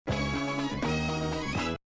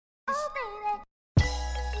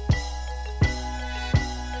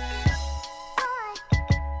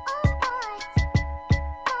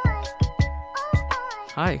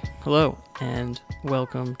Hi, hello, and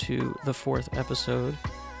welcome to the fourth episode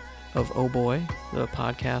of Oh Boy, the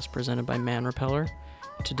podcast presented by Man Repeller.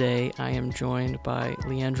 Today I am joined by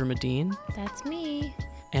Leandra Medine. That's me.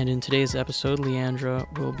 And in today's episode, Leandra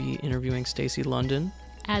will be interviewing Stacy London.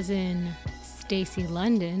 As in Stacy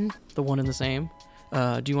London. The one and the same.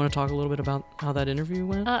 Do you want to talk a little bit about how that interview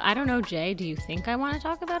went? I don't know, Jay. Do you think I want to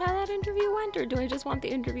talk about how that interview went, or do I just want the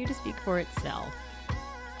interview to speak for itself?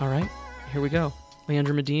 All right, here we go.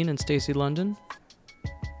 Leandra Medine and Stacy London.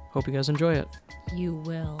 Hope you guys enjoy it. You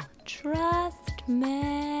will trust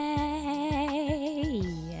me.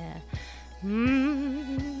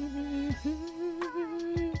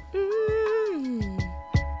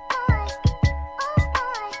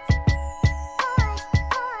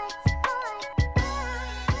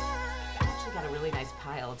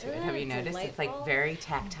 To it. Have you noticed? Delightful. It's like very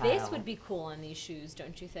tactile. This would be cool on these shoes,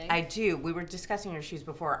 don't you think? I do. We were discussing your shoes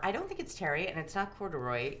before. I don't think it's terry, and it's not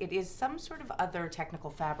corduroy. It is some sort of other technical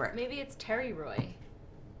fabric. Maybe it's Terry Roy.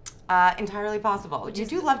 Entirely possible. You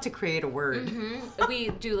do love to create a word. Mm-hmm. We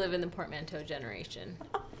do live in the portmanteau generation.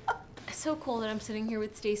 So cool that I'm sitting here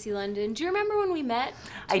with Stacy London. Do you remember when we met?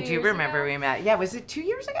 I do remember we met. Yeah, was it 2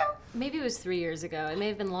 years ago? Maybe it was 3 years ago. It may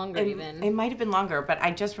have been longer even. It might have been longer, but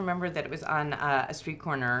I just remembered that it was on a street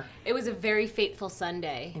corner. It was a very fateful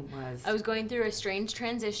Sunday. It was. I was going through a strange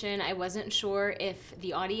transition. I wasn't sure if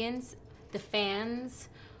the audience, the fans,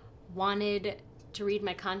 wanted to read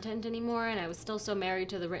my content anymore, and I was still so married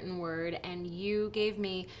to the written word, and you gave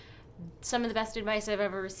me some of the best advice I've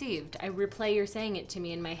ever received. I replay your saying it to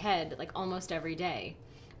me in my head like almost every day,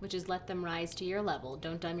 which is let them rise to your level.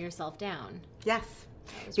 Don't dumb yourself down. Yes,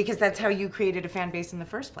 because that's how you created a fan base in the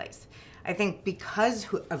first place. I think because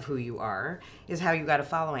of who you are is how you got a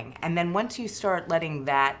following. And then once you start letting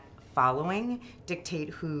that following dictate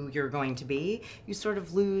who you're going to be, you sort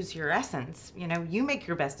of lose your essence. You know, you make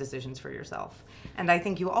your best decisions for yourself. And I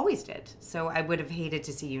think you always did. So I would have hated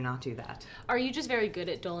to see you not do that. Are you just very good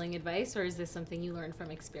at doling advice, or is this something you learned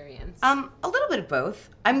from experience? A little bit of both.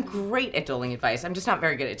 I'm great at doling advice. I'm just not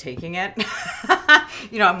very good at taking it.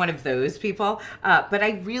 You know, I'm one of those people. But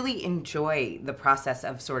I really enjoy the process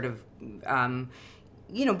of sort of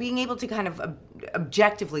being able to kind of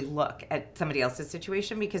objectively look at somebody else's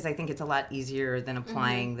situation, because I think it's a lot easier than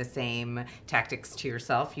applying the same tactics to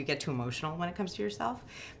yourself. You get too emotional when it comes to yourself.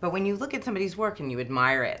 But when you look at somebody's work and you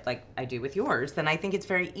admire it, like I do with yours, then I think it's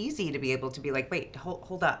very easy to be able to be like, wait,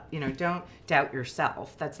 hold up. You know, don't doubt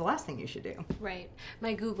yourself. That's the last thing you should do. Right.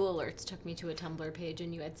 My Google alerts took me to a Tumblr page,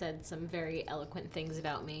 and you had said some very eloquent things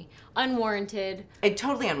about me. Unwarranted.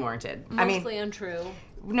 Totally unwarranted. Mostly untrue.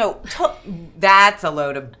 No, that's a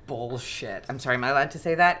load of bullshit. I'm sorry, am I allowed to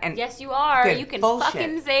say that? And yes, you are. good, you can bullshit.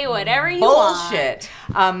 fucking say whatever you want. Bullshit.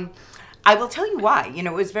 I will tell you why. You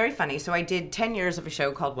know, it was very funny. So I did 10 years of a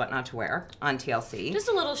show called What Not to Wear on TLC. Just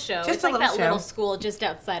a little show. Just it's a like little that show. little school just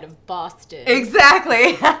outside of Boston.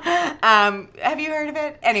 Exactly. Have you heard of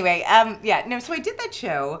it? Anyway, so I did that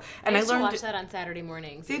show, and I used to learned. watch that on Saturday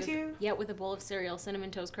mornings. Did you? Yeah, with a bowl of cereal,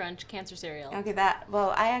 Cinnamon Toast Crunch, Cancer cereal. Okay,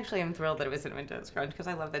 I actually am thrilled that it was Cinnamon Toast Crunch because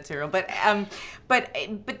I love that cereal. But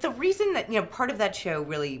the reason that, part of that show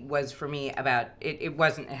really was for me about, it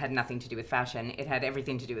had nothing to do with fashion. It had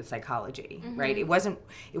everything to do with psychology, right? It wasn't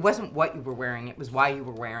what you were wearing, it was why you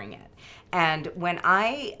were wearing it. And when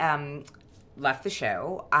I left the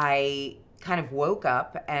show, I kind of woke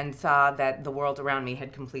up and saw that the world around me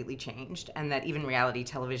had completely changed, and that even reality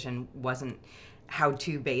television wasn't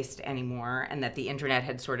how-to based anymore, and that the internet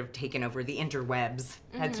had sort of taken over, the interwebs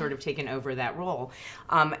had sort of taken over that role.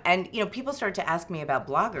 And people started to ask me about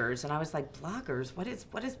bloggers, and I was like, bloggers? What is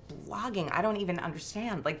blogging? I don't even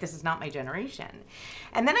understand. Like, this is not my generation.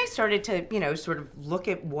 And then I started to, sort of look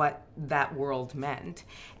at what that world meant.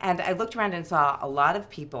 And I looked around and saw a lot of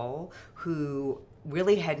people who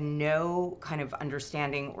really had no kind of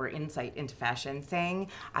understanding or insight into fashion, saying,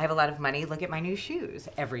 I have a lot of money, look at my new shoes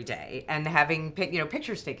every day, and having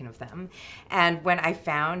pictures taken of them. And when I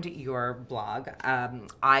found your blog,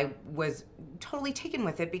 I was totally taken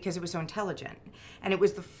with it because it was so intelligent. And it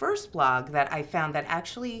was the first blog that I found that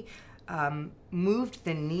actually moved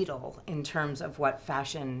the needle in terms of what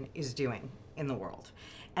fashion is doing in the world.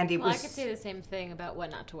 And it was. I could say the same thing about What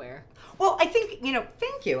Not to Wear. Well, I think,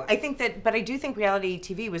 thank you. I think that, but I do think reality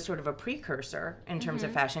TV was sort of a precursor in terms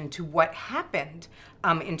of fashion to what happened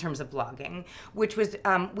in terms of blogging, which was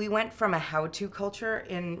we went from a how-to culture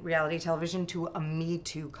in reality television to a Me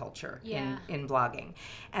Too culture in blogging.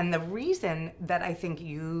 And the reason that I think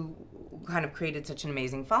you kind of created such an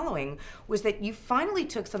amazing following was that you finally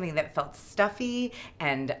took something that felt stuffy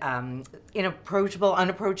and unapproachable,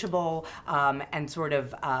 and sort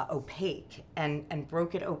of opaque, and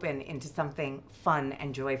broke it open into something fun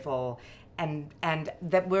and joyful, and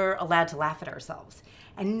that we're allowed to laugh at ourselves.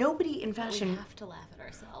 And nobody in fashion... We have to laugh at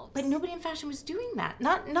ourselves. But nobody in fashion was doing that.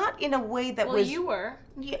 Not in a way that was... Well, you were.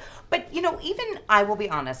 Yeah, but, even, I will be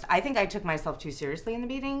honest, I think I took myself too seriously in the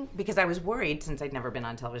beginning because I was worried, since I'd never been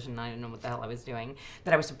on television and I didn't know what the hell I was doing,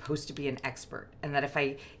 that I was supposed to be an expert. And that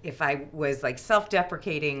if I was, like,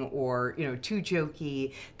 self-deprecating or, too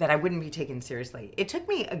jokey, that I wouldn't be taken seriously. It took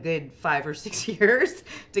me a good 5 or 6 years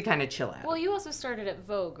to kind of chill out. Well, you also started at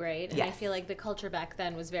Vogue, right? And yes. I feel like the culture back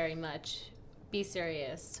then was very much... be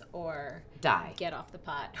serious or die. Get off the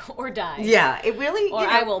pot or die. Yeah, it really... Or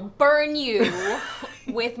I will burn you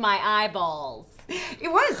with my eyeballs.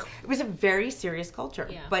 It was a very serious culture.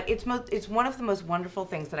 Yeah. But it's one of the most wonderful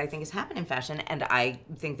things that I think has happened in fashion, and I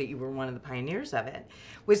think that you were one of the pioneers of it,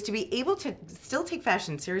 was to be able to still take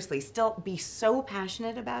fashion seriously, still be so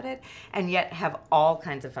passionate about it, and yet have all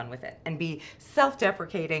kinds of fun with it, and be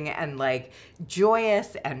self-deprecating and like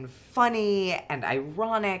joyous and funny and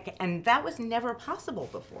ironic, and that was never possible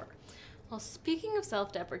before. Well, speaking of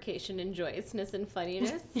self-deprecation and joyousness and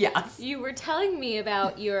funniness, yes, you were telling me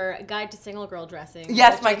about your guide to single girl dressing.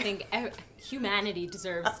 Yes, which I think humanity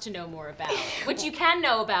deserves to know more about, which you can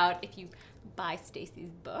know about if you buy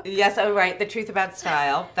Stacey's book. Yes, oh right, The Truth About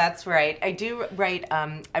Style. That's right. I do write.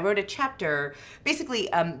 I wrote a chapter. Basically,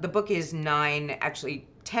 the book is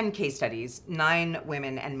 10 case studies, 9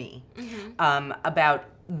 women and me, about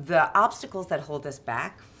the obstacles that hold us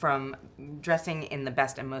back from dressing in the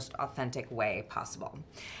best and most authentic way possible.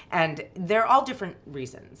 And they're all different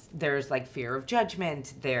reasons. There's like fear of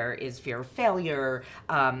judgment, there is fear of failure,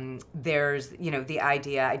 there's, the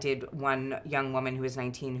idea, I did one young woman who was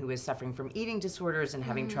 19 who was suffering from eating disorders and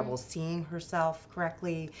having trouble seeing herself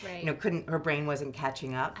correctly. Right. Her brain wasn't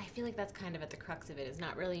catching up. I feel like that's kind of at the crux of it, is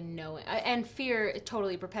not really knowing. And fear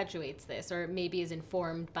totally perpetuates this, or maybe is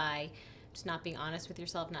informed by just not being honest with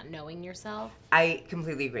yourself, not knowing yourself. I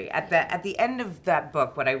completely agree. At the end of that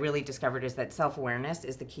book, what I really discovered is that self-awareness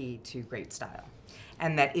is the key to great style.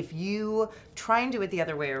 And that if you try and do it the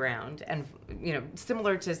other way around, and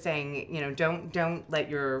similar to saying, don't let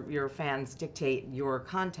your fans dictate your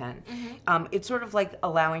content, it's sort of like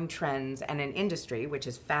allowing trends and an industry, which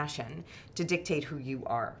is fashion, to dictate who you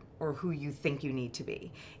are or who you think you need to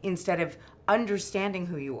be, instead of understanding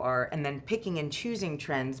who you are and then picking and choosing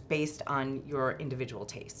trends based on your individual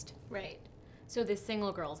taste. Right. So the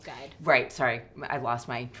Single Girls Guide. Right, sorry, I lost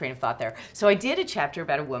my train of thought there. So I did a chapter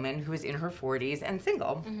about a woman who is in her 40s and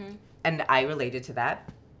single, and I related to that.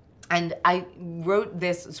 And I wrote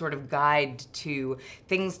this sort of guide to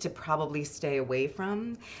things to probably stay away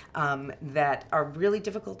from that are really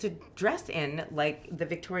difficult to dress in, like the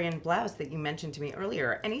Victorian blouse that you mentioned to me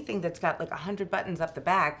earlier. Anything that's got like 100 buttons up the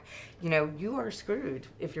back, you are screwed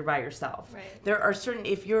if you're by yourself. Right. There are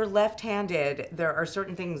if you're left-handed, there are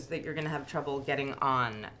certain things that you're going to have trouble getting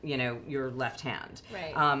on, your left hand.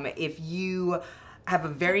 Right. If you have a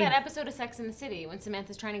very... That episode of Sex and the City when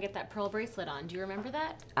Samantha's trying to get that pearl bracelet on. Do you remember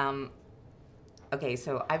that? Okay,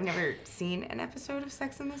 so I've never seen an episode of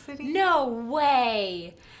Sex and the City. No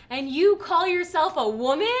way! And you call yourself a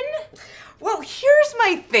woman? Well, here's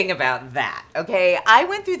my thing about that, okay? I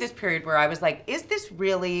went through this period where I was like, is this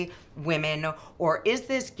really women or is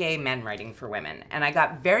this gay men writing for women? And I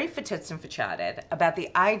got very fatigued and fachaded about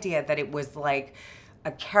the idea that it was like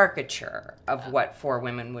a caricature of what 4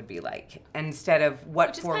 women would be like, instead of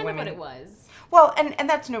what 4 women... Which is kind of what it was. Well, and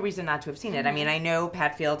that's no reason not to have seen it. I mean, I know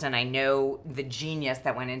Pat Fields and I know the genius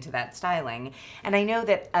that went into that styling. And I know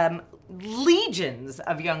that legions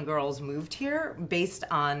of young girls moved here based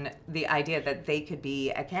on the idea that they could be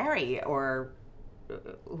a Carrie or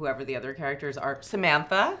whoever the other characters are.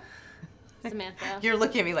 Samantha. You're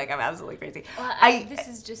looking at me like I'm absolutely crazy. Well, this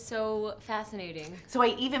is just so fascinating. So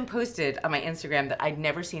I even posted on my Instagram that I'd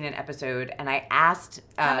never seen an episode, and I asked...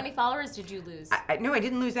 How many followers did you lose? No, I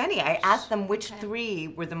didn't lose any. I asked them which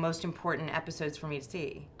 3 were the most important episodes for me to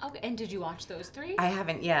see. Okay, and did you watch those 3? I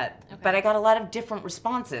haven't yet, okay. But I got a lot of different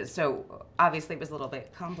responses, so obviously it was a little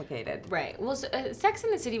bit complicated. Right. Well, Sex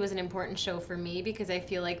and the City was an important show for me because I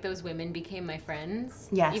feel like those women became my friends.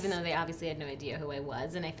 Yes. Even though they obviously had no idea who I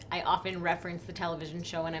was, and I often reference the television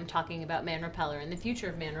show when I'm talking about Man Repeller and the future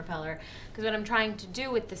of Man Repeller, because what I'm trying to do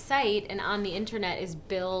with the site and on the internet is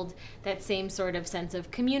build that same sort of sense of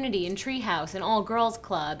community and treehouse and all girls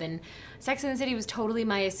club, and Sex and the City was totally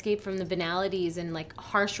my escape from the banalities and like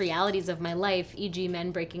harsh realities of my life, e.g.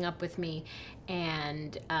 men breaking up with me.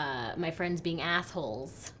 and my friends being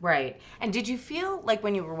assholes. Right. And did you feel like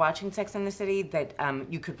when you were watching Sex and the City that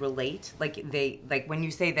you could relate? Like when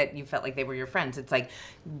you say that you felt like they were your friends, it's like,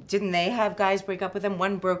 didn't they have guys break up with them?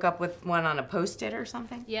 One broke up with one on a Post-it or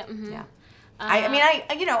something? Yeah. Mm-hmm. Yeah.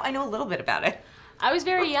 I know a little bit about it. I was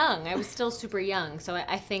very young. I was still super young. So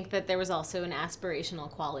I think that there was also an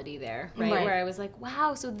aspirational quality there, right? Where I was like,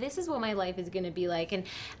 wow, so this is what my life is going to be like. And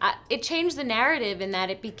it changed the narrative in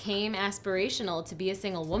that it became aspirational to be a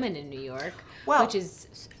single woman in New York, which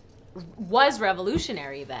was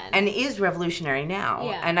revolutionary then. And is revolutionary now.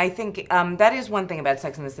 Yeah. And I think that is one thing about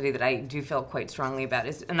Sex and the City that I do feel quite strongly about.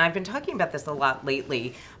 And I've been talking about this a lot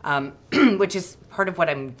lately, which is part of what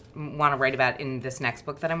I want to write about in this next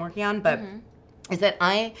book that I'm working on. But is that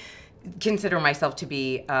I consider myself to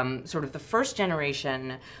be sort of the first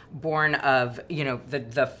generation born of,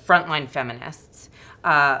 the frontline feminists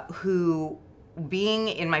who, being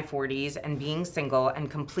in my 40s and being single and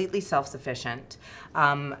completely self-sufficient,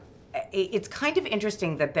 it's kind of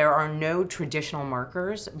interesting that there are no traditional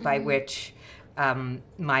markers by which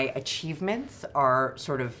my achievements are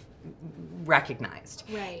sort of recognized.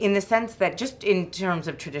 Right. In the sense that, just in terms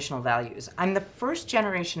of traditional values, I'm the first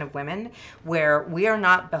generation of women where we are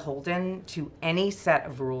not beholden to any set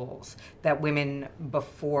of rules that women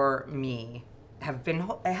before me have been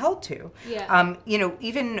held to. Yeah.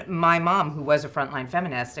 Even my mom, who was a frontline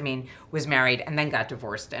feminist, was married and then got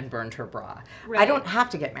divorced and burned her bra. Right. I don't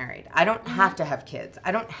have to get married. I don't have to have kids.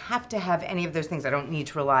 I don't have to have any of those things. I don't need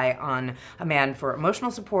to rely on a man for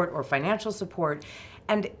emotional support or financial support.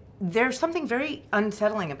 And there's something very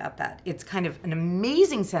unsettling about that. It's kind of an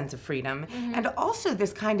amazing sense of freedom, and also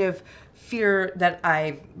this kind of fear that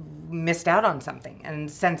I've missed out on something and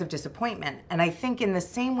sense of disappointment. And I think in the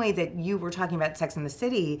same way that you were talking about Sex and the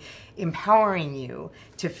City empowering you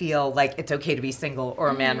to feel like it's okay to be single or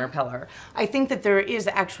a man repeller, I think that there is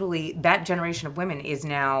actually, that generation of women is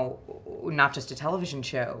now not just a television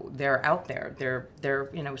show. They're out there.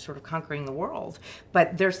 They're sort of conquering the world.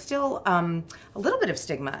 But there's still a little bit of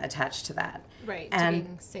stigma attached to that. Right, and to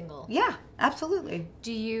being single. Yeah, absolutely.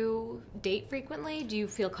 Do you date frequently? Do you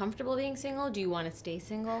feel comfortable being single? Do you want to stay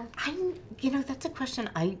single? That's a question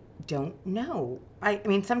I don't know.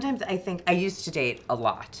 Sometimes I think I used to date a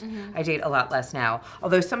lot. I date a lot less now.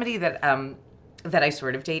 Although somebody that I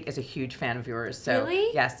sort of date is a huge fan of yours. So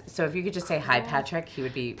really? Yes. So if you could just say hi, Patrick, he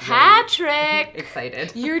would be Patrick! Really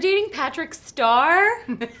excited. You're dating Patrick Starr?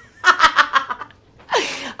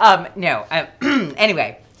 No.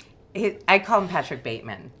 Anyway. I call him Patrick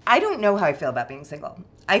Bateman. I don't know how I feel about being single.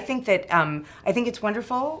 I think that I think it's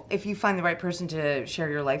wonderful if you find the right person to share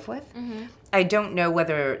your life with. I don't know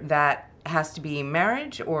whether that has to be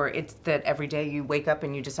marriage or it's that every day you wake up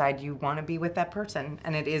and you decide you want to be with that person,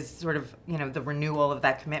 and it is sort of the renewal of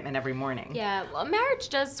that commitment every morning. Yeah, well, marriage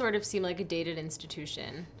does sort of seem like a dated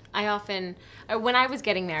institution. When I was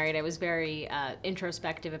getting married, I was very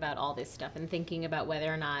introspective about all this stuff and thinking about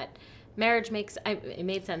whether or not marriage it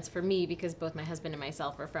made sense for me because both my husband and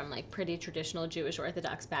myself are from pretty traditional Jewish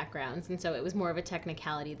Orthodox backgrounds, and so it was more of a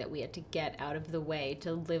technicality that we had to get out of the way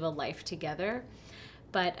to live a life together.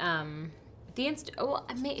 But I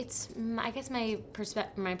guess my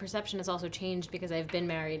perception has also changed because I've been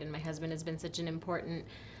married and my husband has been such an important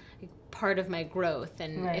part of my growth,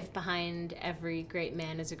 and if behind every great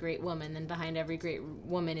man is a great woman, then behind every great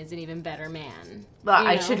woman is an even better man. Well,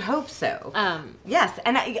 I should hope so. Yes,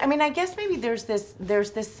 and I guess maybe there's this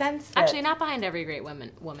sense that actually not behind every great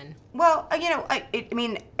woman. Well,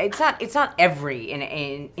 it's not every in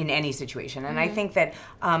any situation, and I think that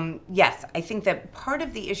yes, I think that part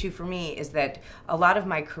of the issue for me is that a lot of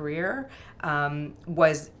my career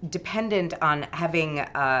was dependent on having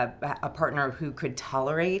a partner who could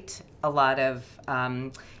tolerate a lot of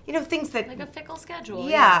things that like a fickle schedule.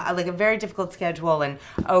 Yeah, like a very difficult schedule, and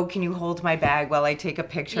can you hold my bag while I take a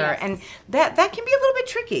picture? Yes. And that can be a little bit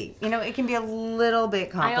tricky. It can be a little bit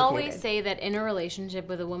complicated. I always say that in a relationship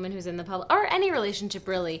with a woman who's in the public, or any relationship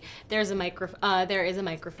really, there is a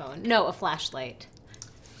microphone. No, a flashlight.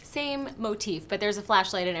 Same motif, but there's a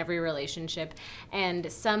flashlight in every relationship,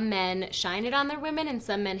 and some men shine it on their women, and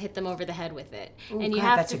some men hit them over the head with it. Ooh, and you God,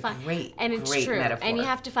 have that's to a find, great, and it's great true. metaphor. And you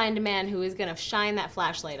have to find a man who is going to shine that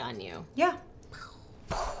flashlight on you. Yeah.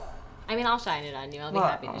 I'll shine it on you. I'll be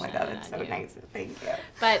happy to shine it on you. Oh my God, that's so nice. Thank you.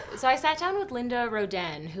 But so I sat down with Linda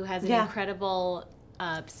Roden, who has an incredible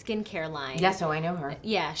skincare line. Yeah, so I know her.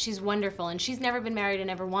 Yeah, she's wonderful, and she's never been married and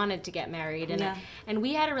never wanted to get married. And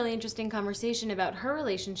we had a really interesting conversation about her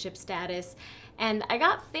relationship status, and I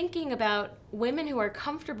got thinking about women who are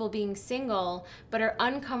comfortable being single but are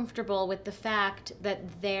uncomfortable with the fact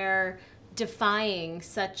that their defying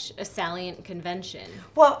such a salient convention.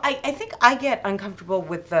 Well, I think I get uncomfortable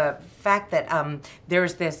with the fact that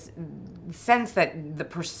there's this sense that the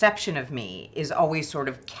perception of me is always sort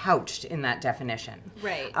of couched in that definition.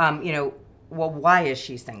 Right. Well, why is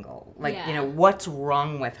she single? Like, what's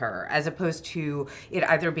wrong with her? As opposed to it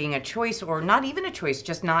either being a choice or not even a choice,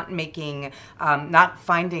 just not making, not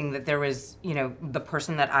finding that there was, the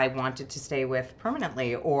person that I wanted to stay with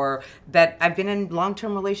permanently, or that I've been in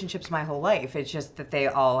long-term relationships my whole life. It's just that they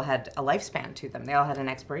all had a lifespan to them. They all had an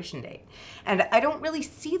expiration date. And I don't really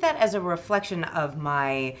see that as a reflection of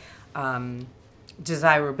my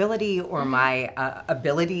desirability or my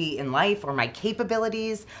ability in life or my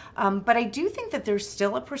capabilities. But I do think that there's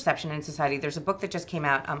still a perception in society. There's a book that just came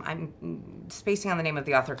out. I'm spacing on the name of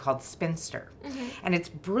the author, called Spinster. And it's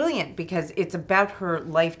brilliant because it's about her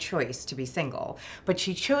life choice to be single. But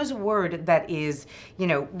she chose a word that is,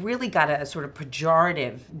 really got a sort of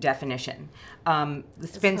pejorative definition. The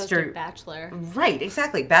spinster, bachelor. Right,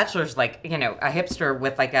 exactly. Bachelor's like, a hipster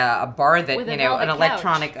with like a bar that, with an velvet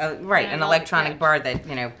electronic, couch. an electronic bar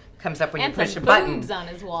that, comes up when and you push a some button. boobs on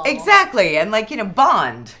his wall. Exactly, and like,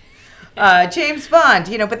 Bond. James Bond,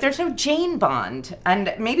 but there's no Jane Bond.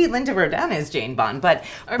 And maybe Linda Rodin is Jane Bond, but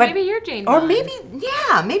maybe you're Jane Bond. Or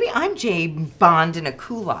maybe I'm Jane Bond in a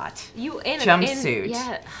culotte. You in jumpsuit.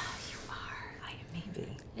 Yeah.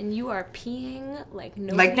 And you are peeing like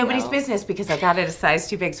nobody's business because I got it a size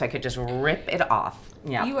too big so I could just rip it off.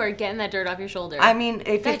 Yeah. You are getting that dirt off your shoulder. I mean,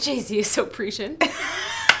 if that Jay-Z is so prescient.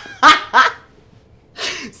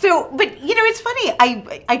 So, but it's funny.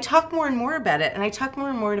 I talk more and more about it, and I talk more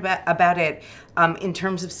and more about it in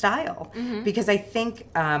terms of style, because I think.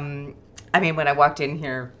 When I walked in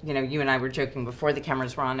here, you and I were joking before the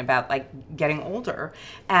cameras were on about like getting older,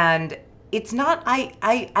 and it's not.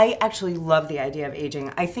 I actually love the idea of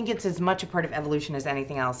aging. I think it's as much a part of evolution as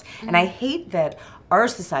anything else, and I hate that our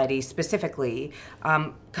society specifically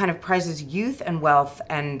kind of prizes youth and wealth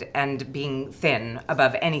and being thin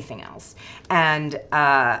above anything else. And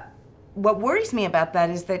what worries me about that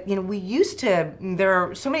is that, there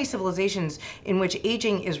are so many civilizations in which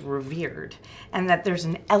aging is revered, and that there's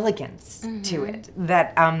an elegance to it,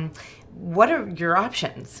 that what are your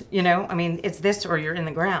options? It's this or you're in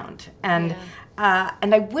the ground. And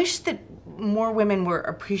I wish that more women were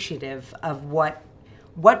appreciative of what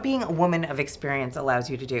being a woman of experience allows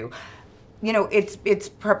you to do. It's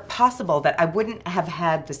possible that I wouldn't have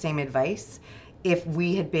had the same advice if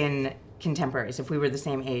we had been contemporaries, if we were the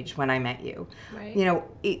same age when I met you. Right.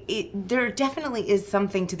 There definitely is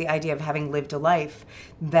something to the idea of having lived a life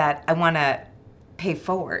that I want to pay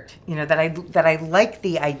forward. That I like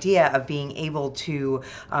the idea of being able to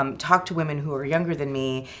talk to women who are younger than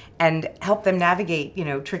me and help them navigate,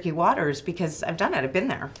 tricky waters, because I've done it. I've been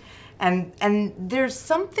there. And there's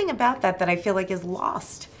something about that I feel like is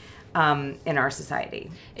lost in our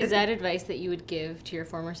society. Is that advice that you would give to your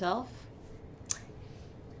former self?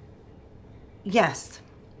 Yes,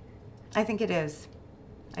 I think it is.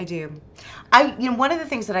 I do. One of the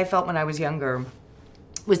things that I felt when I was younger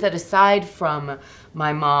was that aside from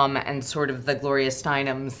my mom and sort of the Gloria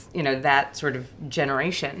Steinems, that sort of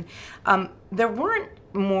generation, there weren't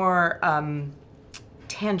more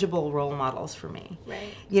tangible role models for me.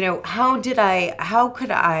 Right. How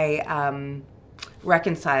could I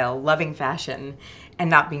reconcile loving fashion and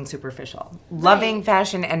not being superficial, loving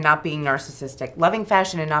fashion and not being narcissistic, loving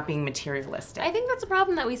fashion and not being materialistic? I think that's a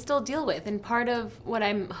problem that we still deal with, and part of what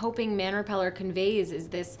I'm hoping Man Repeller conveys is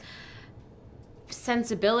this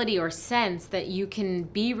sensibility or sense that you can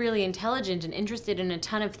be really intelligent and interested in a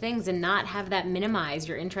ton of things and not have that minimize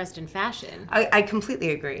your interest in fashion. I completely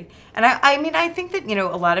agree. And I think that,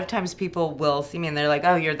 a lot of times people will see me and they're like,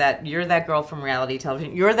 oh, you're that girl from reality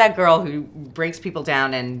television. You're that girl who breaks people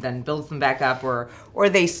down and then builds them back up, or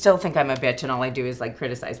they still think I'm a bitch and all I do is like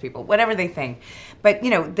criticize people, whatever they think. But,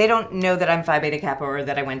 they don't know that I'm Phi Beta Kappa, or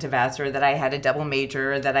that I went to Vassar, or that I had a double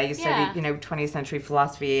major, or that I studied, 20th century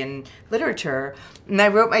philosophy and literature. And I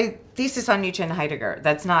wrote my thesis on Nietzsche and Heidegger.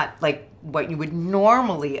 That's not like what you would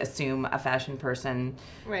normally assume a fashion person,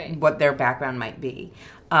 right, what their background might be.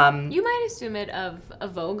 You might assume it of a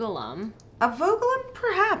Vogue alum. A Vogue alum,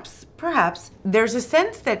 perhaps. There's a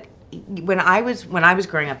sense that when I was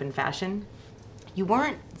growing up in fashion, you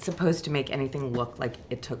weren't supposed to make anything look like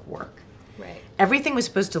it took work. Right. Everything was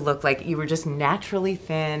supposed to look like you were just naturally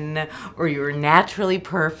thin, or you were naturally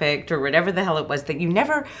perfect, or whatever the hell it was, that you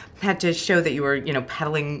never had to show that you were,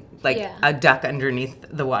 paddling like a duck underneath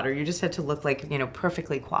the water. You just had to look like,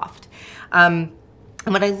 perfectly coiffed.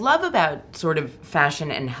 And what I love about sort of fashion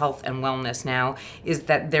and health and wellness now is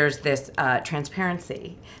that there's this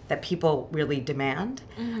transparency that people really demand.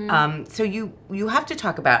 So you have to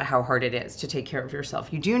talk about how hard it is to take care of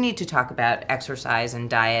yourself. You do need to talk about exercise and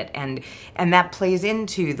diet, and that plays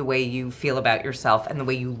into the way you feel about yourself and the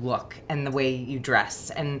way you look and the way you dress.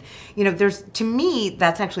 And to me,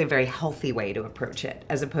 that's actually a very healthy way to approach it,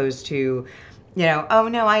 as opposed to, oh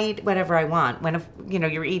no, I eat whatever I want. When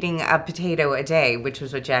you're eating a potato a day, which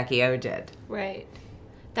was what Jackie O did. Right.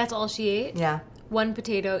 That's all she ate? Yeah. 1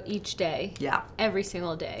 potato each day. Yeah. Every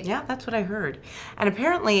single day. Yeah, that's what I heard. And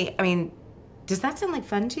apparently, does that sound like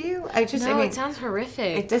fun to you? It sounds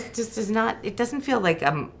horrific. It just does not. It doesn't feel like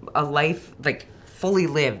a life like fully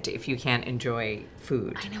lived if you can't enjoy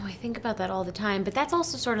food. I know. I think about that all the time. But that's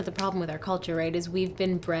also sort of the problem with our culture, right? Is we've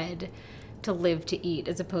been bred to live to eat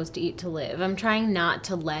as opposed to eat to live. I'm trying not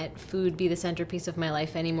to let food be the centerpiece of my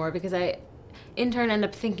life anymore, because I in turn end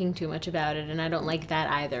up thinking too much about it, and I don't like that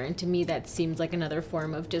either. And to me, that seems like another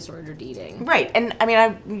form of disordered eating. Right. And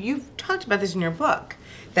you've talked about this in your book,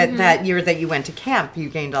 that that year that you went to camp, you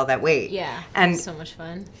gained all that weight. Yeah. And it was so much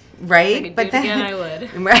fun. Right? If I could do it again, I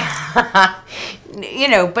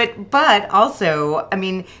would. But also,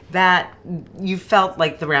 that you felt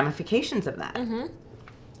like the ramifications of that.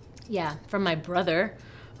 Yeah, from my brother,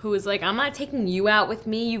 who was like, I'm not taking you out with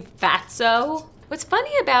me, you fatso. What's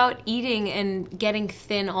funny about eating and getting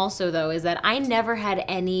thin also, though, is that I never had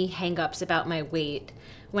any hang-ups about my weight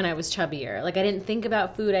when I was chubbier. Like, I didn't think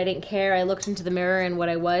about food, I didn't care. I looked into the mirror and what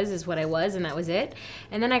I was is what I was, and that was it.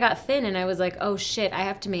 And then I got thin and I was like, oh shit, I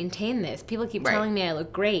have to maintain this. People keep telling me I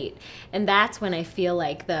look great. And that's when I feel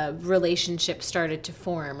like the relationship started to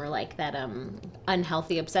form, or like that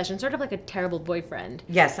unhealthy obsession, sort of like a terrible boyfriend.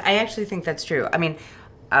 Yes, I actually think that's true.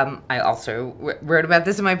 I also wrote about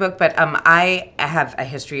this in my book, but I have a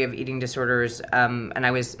history of eating disorders, and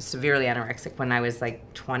I was severely anorexic when I was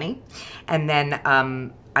like 20, and then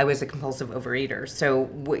I was a compulsive overeater. So,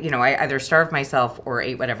 I either starved myself or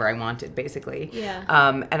ate whatever I wanted, basically. Yeah.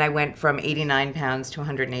 And I went from 89 pounds to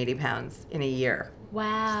 180 pounds in a year.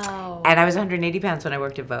 Wow. And I was 180 pounds when I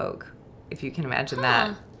worked at Vogue, if you can imagine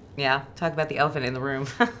that. Yeah, talk about the elephant in the room.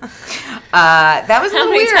 That was a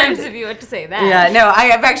little weird. How many times have you had to say that? Yeah, no, I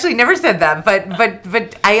have actually never said that,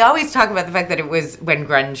 but I always talk about the fact that it was when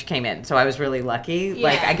grunge came in, so I was really lucky. Yeah.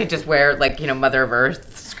 Like, I could just wear, Mother of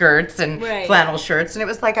Earth skirts and flannel shirts, and it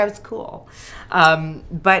was like I was cool.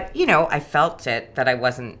 But, I felt it, that I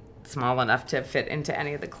wasn't small enough to fit into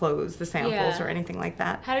any of the clothes, the samples, or anything like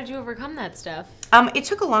that. How did you overcome that stuff? It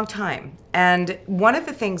took a long time. And one of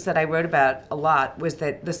the things that I wrote about a lot was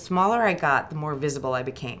that the smaller I got, the more visible I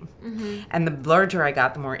became. And the larger I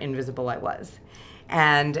got, the more invisible I was.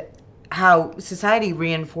 And how society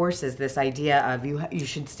reinforces this idea of you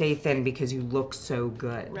should stay thin because you look so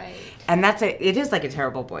good. Right. And it is like a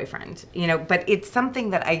terrible boyfriend, but it's something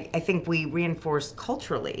that I think we reinforce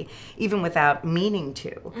culturally, even without meaning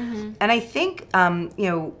to. And I think,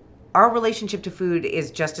 our relationship to food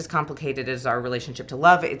is just as complicated as our relationship to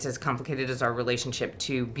love. It's as complicated as our relationship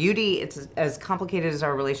to beauty. It's as complicated as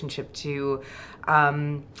our relationship to,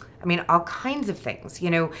 all kinds of things.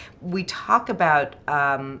 We talk about,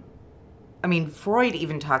 Freud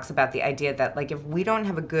even talks about the idea that, like, if we don't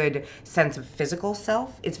have a good sense of physical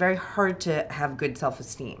self, it's very hard to have good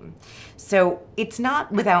self-esteem. So it's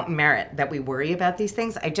not without merit that we worry about these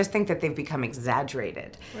things. I just think that they've become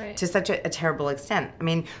exaggerated to such a terrible extent.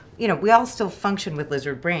 We all still function with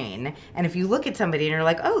lizard brain. And if you look at somebody and you're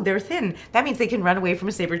like, oh, they're thin, that means they can run away from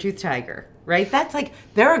a saber-toothed tiger, right? That's like,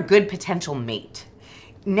 they're a good potential mate.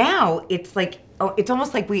 Now it's like, it's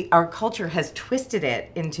almost like our culture has twisted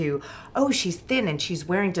it into, oh, she's thin and she's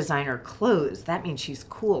wearing designer clothes. That means she's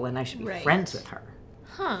cool and I should be friends with her.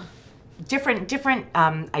 Huh. Different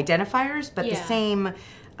identifiers, but the same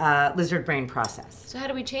lizard brain process. So how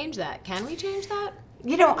do we change that? Can we change that?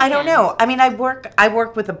 I don't know. I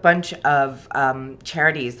work with a bunch of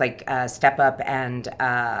charities like Step Up and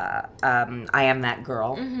I Am That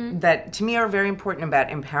Girl that to me are very important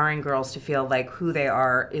about empowering girls to feel like who they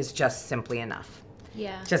are is just simply enough.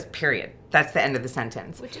 Yeah. Just period. That's the end of the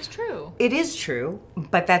sentence. Which is true. It is true,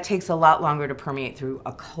 but that takes a lot longer to permeate through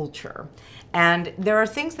a culture. And there are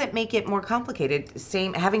things that make it more complicated,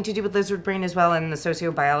 having to do with lizard brain as well, and the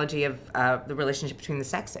sociobiology of the relationship between the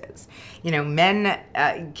sexes. Men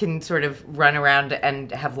can sort of run around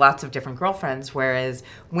and have lots of different girlfriends, whereas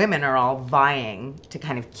women are all vying to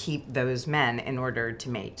kind of keep those men in order to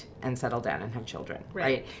mate and settle down and have children,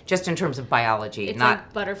 right? Just in terms of biology. It's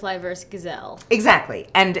like butterfly versus gazelle. Exactly.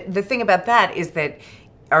 And the thing about that is that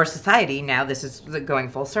our society now, this is going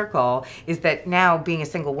full circle, is that now being a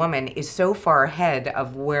single woman is so far ahead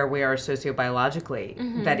of where we are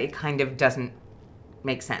sociobiologically that it kind of doesn't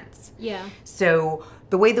make sense. Yeah. So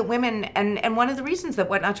the way that women, and one of the reasons that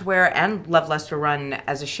What Not to Wear and Love, Lust, or Run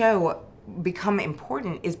as a show become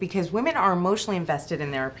important is because women are emotionally invested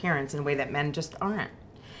in their appearance in a way that men just aren't.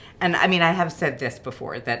 And I mean, I have said this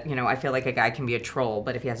before, that, you know, I feel like a guy can be a troll,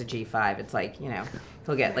 but if he has a G5, it's like, you know,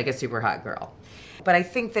 he'll get like a super hot girl. But I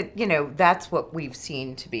think that, you know, that's what we've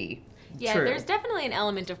seen to be true. There's definitely an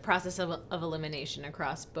element of process of elimination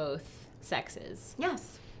across both sexes.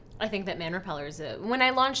 Yes. I think that Man Repeller when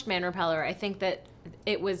I launched Man Repeller, I think that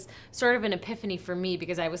it was sort of an epiphany for me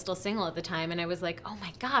because I was still single at the time, and I was like, oh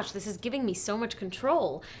my gosh, this is giving me so much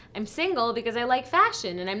control. I'm single because I like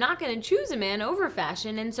fashion, and I'm not going to choose a man over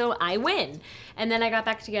fashion, and so I win. And then I got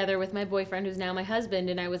back together with my boyfriend, who's now my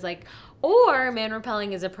husband, and I was like, or man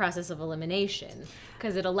repelling is a process of elimination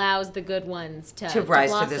because it allows the good ones to rise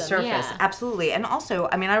blossom. to the surface. Yeah. Absolutely. And also,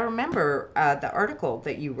 I mean, I remember the article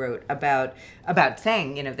that you wrote about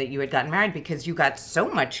saying, you know, that you had gotten married because you got so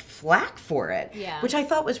much flack for it, which I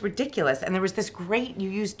thought was ridiculous. And there was this great, you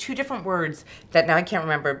used two different words that now I can't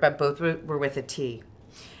remember, but both were with a T.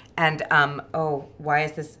 And, why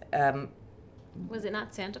is this? Was it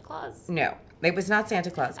not Santa Claus? No. It was not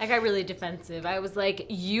Santa Claus. I got really defensive. I was like,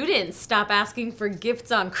 you didn't stop asking for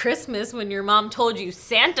gifts on Christmas when your mom told you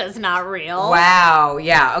Santa's not real. Wow.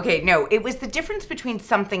 Yeah. Okay. No, it was the difference between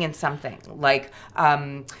something and something. Like,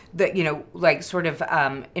 sort of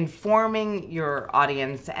informing your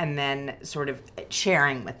audience and then sort of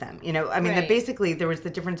sharing with them. You know, I mean, Right. basically there was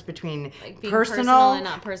the difference between Like being personal and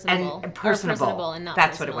not personable. and personable. Or personable and not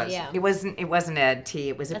That's personal, what it was. yeah. It wasn't a T.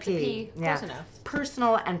 It was a That's P. a P. Yeah. Close enough.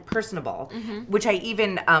 Personal and personable, which I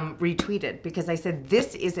even retweeted because I said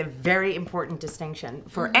this is a very important distinction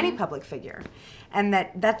for any public figure, and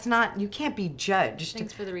that's not, you can't be judged.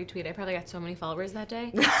 Thanks for the retweet. I probably got so many followers that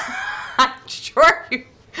day. I'm sure you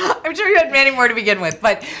had many more to begin with,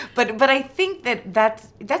 but I think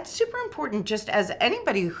that's super important, just as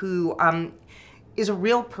anybody who is a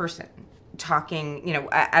real person talking, you know,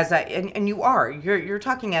 and you're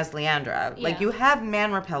talking as Leandra. Like, you have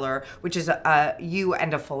Man Repeller, which is you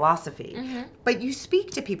and a philosophy, but you speak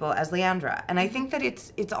to people as Leandra. And I think that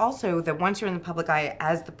it's also that once you're in the public eye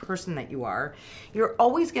as the person that you are, you're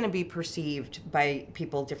always going to be perceived by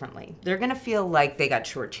people differently. They're going to feel like they got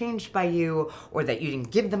shortchanged by you, or that you didn't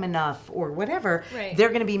give them enough, or whatever. Right. They're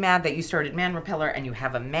going to be mad that you started Man Repeller and you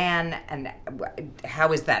have a man, and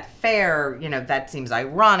how is that fair? You know, that seems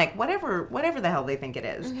ironic. Whatever the hell they think it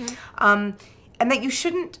is. And that you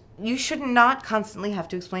should not constantly have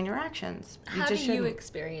to explain your actions. How do you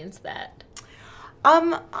experience that?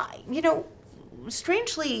 You know,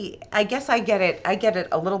 strangely, I guess I get it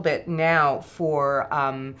a little bit now for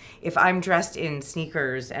if I'm dressed in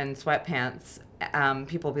sneakers and sweatpants,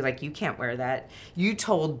 people will be like, you can't wear that. You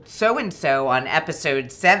told so-and-so on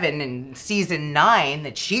episode 7 in season 9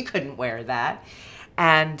 that she couldn't wear that.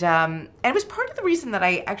 And it was part of the reason that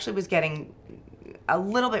I actually was getting a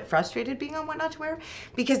little bit frustrated being on What Not to Wear,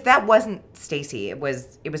 because that wasn't Stacey. It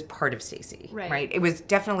was part of Stacey, right? It was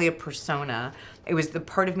definitely a persona. It was the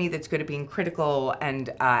part of me that's good at being critical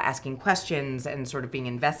and asking questions and sort of being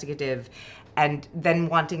investigative, and then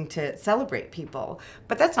wanting to celebrate people.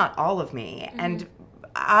 But that's not all of me. And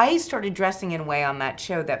I started dressing in a way on that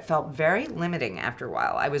show that felt very limiting after a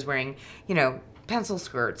while. I was wearing, you know, pencil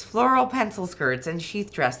skirts, floral pencil skirts, and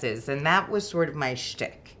sheath dresses, and that was sort of my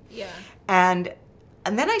shtick. Yeah.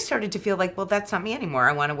 And then I started to feel like, well, that's not me anymore.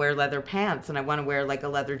 I want to wear leather pants, and I want to wear like a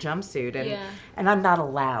leather jumpsuit, and I'm not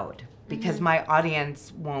allowed because my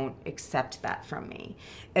audience won't accept that from me,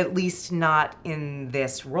 at least not in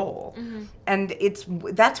this role. And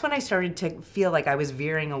that's when I started to feel like I was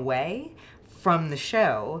veering away from the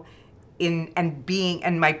show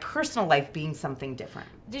and my personal life being something different.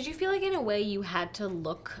 Did you feel like in a way you had to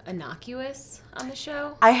look innocuous on the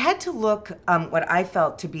show? I had to look what I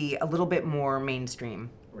felt to be a little bit more mainstream.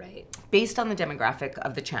 Right. Based on the demographic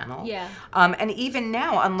of the channel. Yeah. And even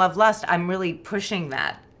now on Love Lust, I'm really pushing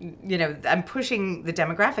that. You know, I'm pushing the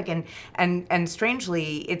demographic, and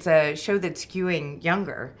strangely, it's a show that's skewing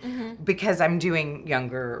younger because I'm doing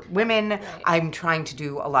younger women. Right. I'm trying to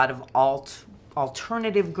do a lot of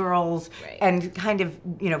alternative girls, and kind of,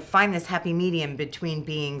 you know, find this happy medium between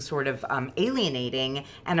being sort of alienating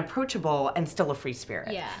and approachable and still a free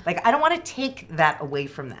spirit. Yeah. Like, I don't want to take that away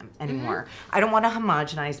from them anymore. I don't want to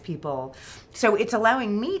homogenize people. So it's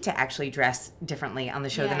allowing me to actually dress differently on the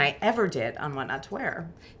show than I ever did on What Not to Wear.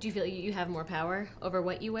 Do you feel you have more power over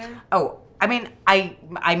what you wear? Oh, I mean,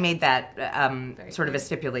 I made that sort of a clear.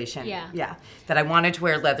 stipulation. Yeah. That I wanted to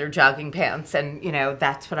wear leather jogging pants, and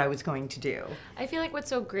that's what I was going to do. I feel like what's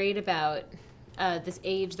so great about this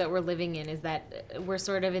age that we're living in is that we're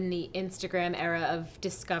sort of in the Instagram era of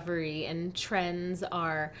discovery, and trends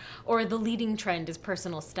or the leading trend is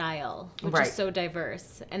personal style, which Right. is so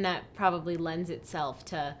diverse, and that probably lends itself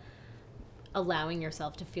to allowing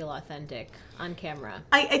yourself to feel authentic on camera.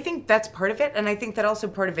 I think that's part of it, and I think that also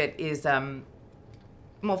part of it is,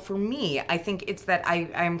 well, for me, I think it's that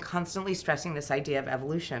I'm constantly stressing this idea of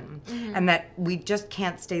evolution, and that we just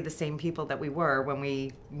can't stay the same people that we were when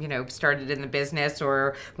we, started in the business,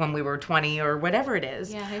 or when we were 20, or whatever it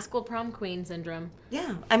is. Yeah, high school prom queen syndrome.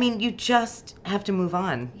 Yeah, I mean, you just have to move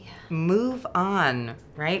on. Yeah. Move on,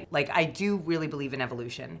 right? Like, I do really believe in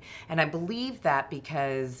evolution, and I believe that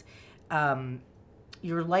because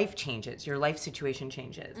your life changes, your life situation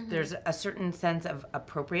changes. There's a certain sense of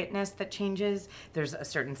appropriateness that changes. There's a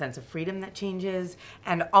certain sense of freedom that changes.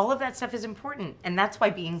 And all of that stuff is important. And that's why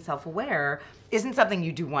being self-aware isn't something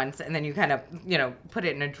you do once and then you kind of, put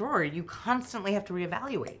it in a drawer. You constantly have to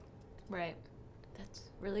reevaluate. Right. That's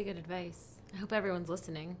really good advice. I hope everyone's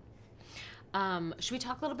listening. Should we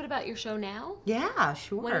talk a little bit about your show now? Yeah,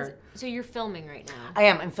 sure. So you're filming right now? I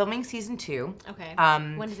am. I'm filming season 2. Okay.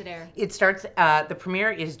 When does it air? It starts, the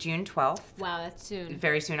premiere is June 12th. Wow, that's soon.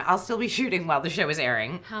 Very soon. I'll still be shooting while the show is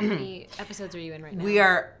airing. How many episodes are you in right now? We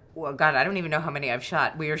are, well, God, I don't even know how many I've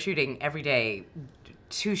shot. We are shooting every day,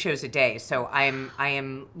 2 shows a day. So I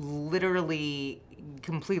am literally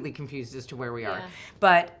completely confused as to where we are. Yeah.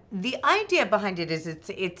 But the idea behind it is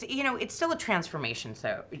it's still a transformation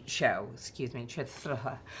show. Excuse me. It's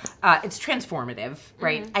transformative,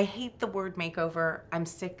 right? I hate the word makeover. I'm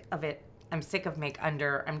sick of it. I'm sick of make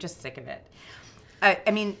under. I'm just sick of it.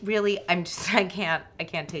 I mean, really, I can't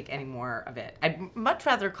take any more of it. I'd much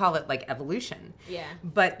rather call it like evolution. Yeah.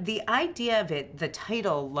 But the idea of it, the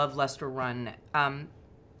title, Love, Lust, or Run,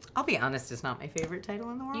 I'll be honest, it's not my favorite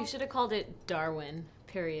title in the world. You should have called it Darwin,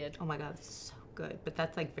 period. Oh my God, it's so good. But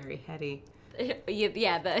that's like very heady.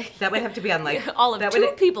 Yeah, That would have to be on like all of that two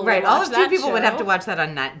would, people. Right, would all watch of 2 that people would have to show. watch that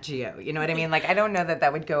on Nat Geo. You know what I mean? Like, I don't know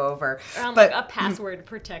that would go over. Or on but like a password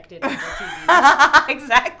protected Apple TV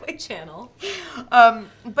exactly. channel.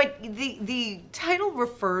 But the title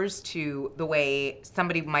refers to the way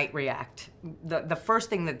somebody might react, the first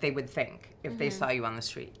thing that they would think if they saw you on the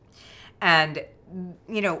street. And,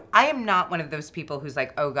 I am not one of those people who's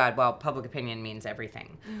like, oh God, well, public opinion means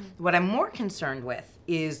everything. What I'm more concerned with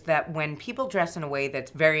is that when people dress in a way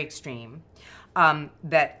that's very extreme,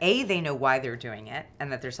 that A, they know why they're doing it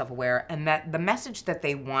and that they're self-aware, and that the message that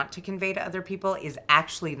they want to convey to other people is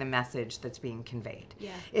actually the message that's being conveyed.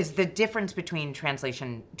 Yeah. Is the difference between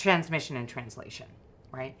transmission and translation,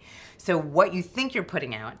 right? So what you think you're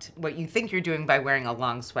putting out, what you think you're doing by wearing a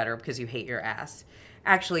long sweater because you hate your ass,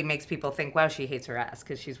 actually makes people think, wow, she hates her ass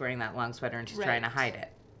because she's wearing that long sweater and she's trying to hide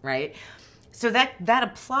it, right? So that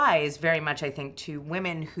applies very much, I think, to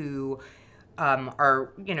women who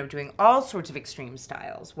are, doing all sorts of extreme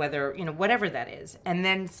styles, whether, whatever that is, and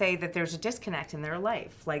then say that there's a disconnect in their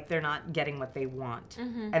life, like they're not getting what they want,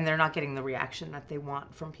 and they're not getting the reaction that they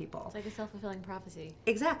want from people. It's like a self-fulfilling prophecy.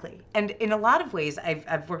 Exactly. And in a lot of ways,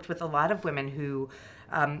 I've worked with a lot of women who,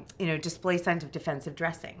 display signs of defensive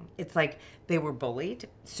dressing. It's like they were bullied,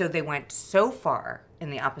 so they went so far in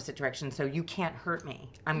the opposite direction, so you can't hurt me.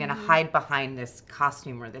 I'm going to hide behind this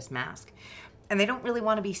costume or this mask. And they don't really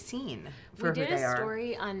want to be seen for who they are. We did a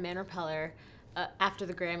story on Man Repeller after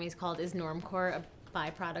the Grammys called "Is Normcore a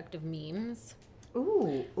Byproduct of Memes?"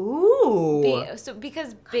 Ooh.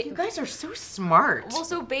 Because You guys are so smart. well,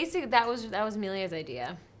 so basic that was Amelia's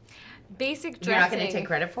idea. Basic dressing. You're not going to take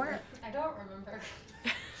credit for it? I don't remember.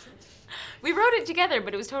 We wrote it together,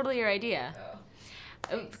 but it was totally your idea.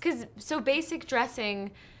 Oh. Because basic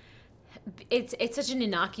dressing, it's such an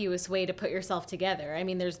innocuous way to put yourself together. I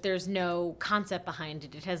mean, there's no concept behind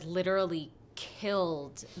it. It has literally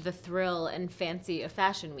killed the thrill and fancy of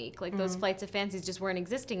Fashion Week. Like those flights of fancies just weren't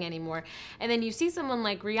existing anymore. And then you see someone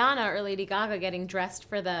like Rihanna or Lady Gaga getting dressed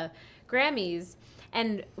for the Grammys,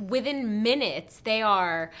 and within minutes they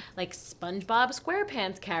are like SpongeBob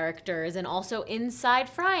SquarePants characters and also inside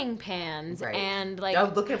frying pans, Right. and like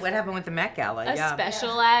Oh, look at what happened with the Met Gala. a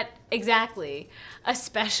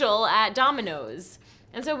special at Domino's.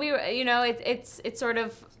 And so we were, it sort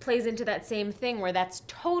of plays into that same thing where that's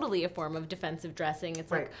totally a form of defensive dressing.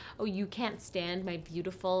 It's Right. like, oh, you can't stand my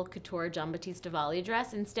beautiful couture Giambattista Valli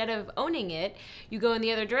dress. Instead of owning it, you go in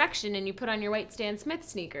the other direction and you put on your white Stan Smith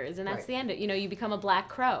sneakers, and that's Right. the end of it. You become a black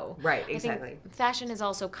crow. Right, I exactly. think fashion has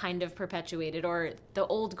also kind of perpetuated, or the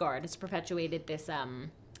old guard has perpetuated this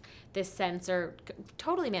this sense, or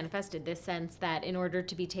totally manifested this sense that in order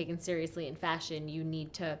to be taken seriously in fashion, you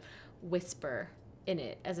need to whisper in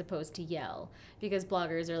it as opposed to yell, because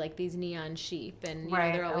bloggers are like these neon sheep, and you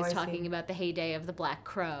know, they're always talking about the heyday of the Black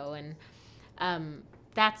Crow, and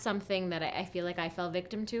that's something that I feel like I fell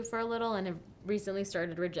victim to for a little, and have recently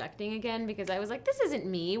started rejecting again, because I was like, this isn't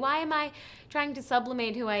me. Why am I trying to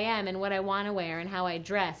sublimate who I am and what I want to wear and how I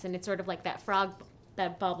dress? And it's sort of like that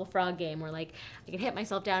bobble frog game where like I can hit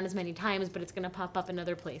myself down as many times, but it's going to pop up in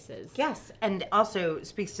other places. Yes, and also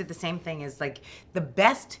speaks to the same thing as like the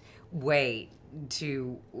best way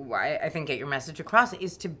to, I think, get your message across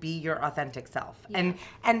is to be your authentic self. Yeah.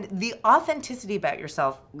 And the authenticity about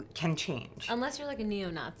yourself can change. Unless you're like a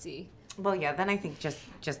neo-Nazi. Well, yeah, then I think just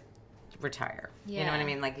retire. Yeah. You know what I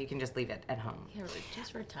mean? Like, you can just leave it at home. Yeah,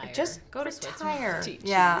 just retire. Just go to retire. Switzerland.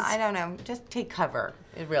 Yeah, I don't know. Just take cover,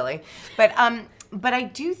 really. But I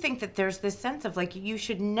do think that there's this sense of, like, you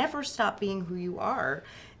should never stop being who you are.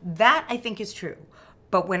 That, I think, is true.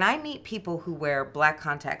 But when I meet people who wear black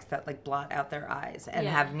contacts that like blot out their eyes and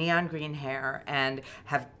have neon green hair and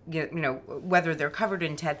have, you know, whether they're covered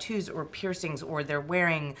in tattoos or piercings, or they're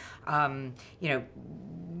wearing, you know,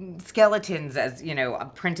 skeletons as, you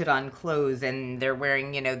know, printed on clothes, and they're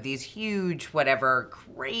wearing, you know, these huge, whatever,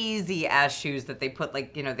 crazy ass shoes that they put,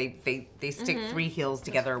 like, you know, they stick three heels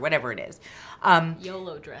together or whatever it is.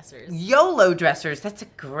 YOLO dressers. YOLO dressers. That's a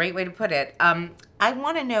great way to put it. I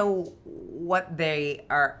want to know what they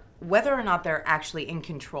are, whether or not they're actually in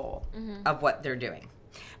control of what they're doing.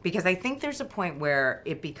 Because I think there's a point where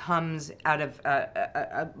it becomes out of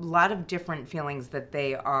a lot of different feelings that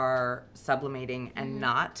they are sublimating and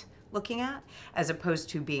not looking at, as opposed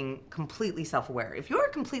to being completely self-aware. If you're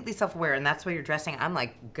completely self-aware and that's why you're dressing, I'm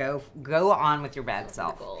like, go on with your bad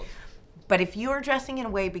self. But if you're dressing in a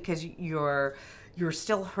way because you're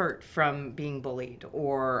still hurt from being bullied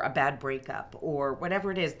or a bad breakup or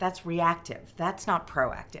whatever it is, that's reactive. That's not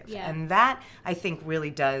proactive. Yeah. And that, I think,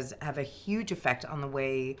 really does have a huge effect on the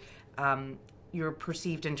way you're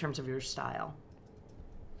perceived in terms of your style.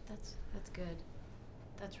 That's good.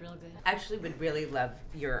 That's real good. I actually would really love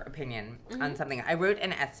your opinion on something. I wrote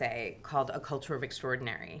an essay called A Culture of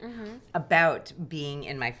Extraordinary about being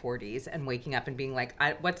in my 40s and waking up and being like,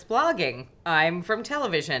 what's blogging? I'm from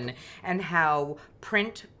television. And how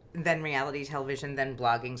print, then reality television, then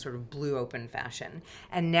blogging sort of blew open fashion.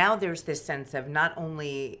 And now there's this sense of not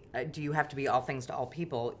only do you have to be all things to all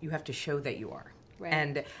people, you have to show that you are. Right.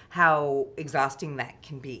 And how exhausting that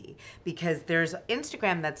can be. Because there's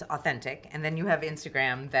Instagram that's authentic, and then you have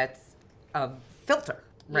Instagram that's a filter,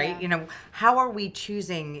 right? Yeah. You know, how are we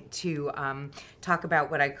choosing to talk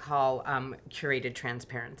about what I call curated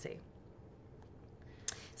transparency?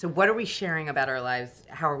 So what are we sharing about our lives?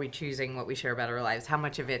 How are we choosing what we share about our lives? How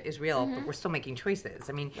much of it is real, but we're still making choices?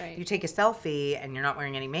 I mean, you take a selfie and you're not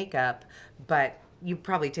wearing any makeup, but you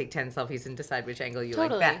probably take 10 selfies and decide which angle you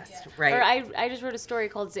like best, right? Or I just wrote a story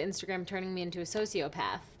called Instagram Turning Me into a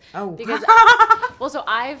Sociopath. Oh. Because, so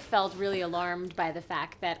I've felt really alarmed by the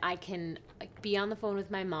fact that I can be on the phone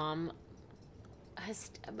with my mom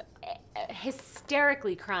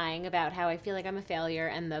hysterically crying about how I feel like I'm a failure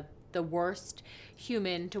and the worst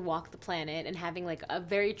human to walk the planet, and having like a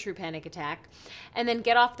very true panic attack, and then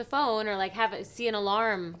get off the phone or like see an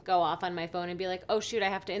alarm go off on my phone and be like, oh shoot, I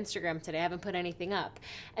have to Instagram today, I haven't put anything up,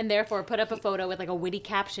 and therefore put up a photo with like a witty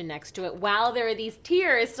caption next to it while there are these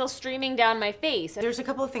tears still streaming down my face. There's a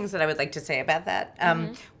couple of things that I would like to say about that.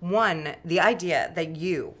 One, the idea that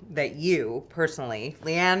you personally,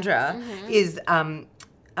 Leandra, is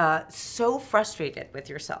so frustrated with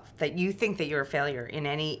yourself that you think that you're a failure in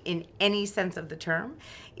any sense of the term,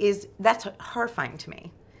 that's horrifying to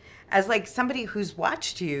me. As like somebody who's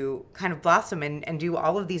watched you kind of blossom and do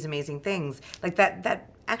all of these amazing things, like that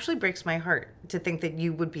actually breaks my heart to think that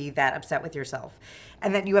you would be that upset with yourself,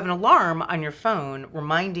 and that you have an alarm on your phone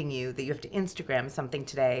reminding you that you have to Instagram something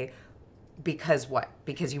today. Because what?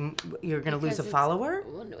 Because you're going to lose a follower?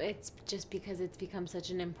 It's just because it's become such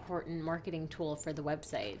an important marketing tool for the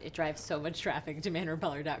website. It drives so much traffic to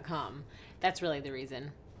manrepeller.com. That's really the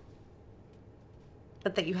reason.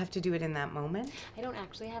 But that you have to do it in that moment? I don't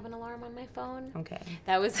actually have an alarm on my phone. Okay.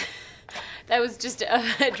 That was just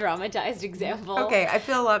a dramatized example. Okay, I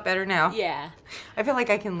feel a lot better now. Yeah. I feel like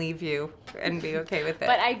I can leave you and be okay with it.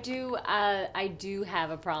 But I do have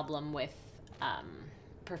a problem with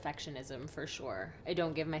perfectionism, for sure. I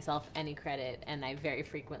don't give myself any credit, and I very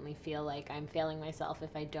frequently feel like I'm failing myself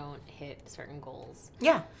if I don't hit certain goals.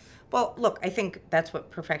 Yeah. Well, look, I think that's what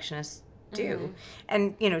perfectionists do.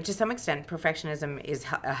 And, to some extent, perfectionism is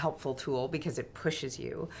a helpful tool because it pushes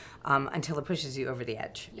you until it pushes you over the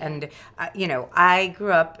edge. Yeah. And, I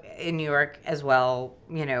grew up in New York as well.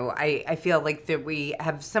 I feel like that we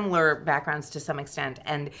have similar backgrounds to some extent.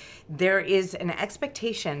 And there is an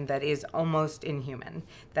expectation that is almost inhuman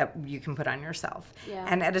that you can put on yourself. Yeah.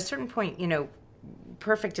 And at a certain point,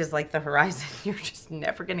 perfect is like the horizon. You're just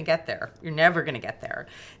never going to get there. You're never going to get there.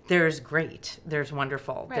 There's great. There's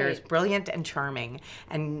wonderful. Right. There's brilliant and charming.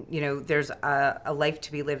 And, there's a life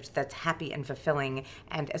to be lived that's happy and fulfilling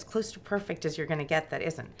and as close to perfect as you're going to get that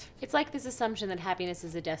isn't. It's like this assumption that happiness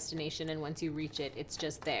is a destination and once you reach it, it's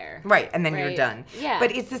just there. Right. And then you're done. Yeah.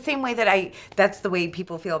 But it's the same way that's the way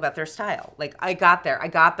people feel about their style. Like, I got there. I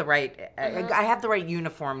got the right, I have the right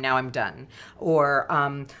uniform. Now I'm done. Or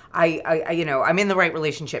I'm in the right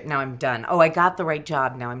relationship. Now I'm done. Oh, I got the right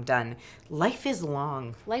job. Now I'm done. Life is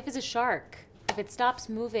long. Life is a shark. If it stops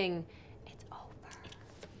moving, it's over.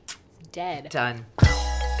 It's dead. Done.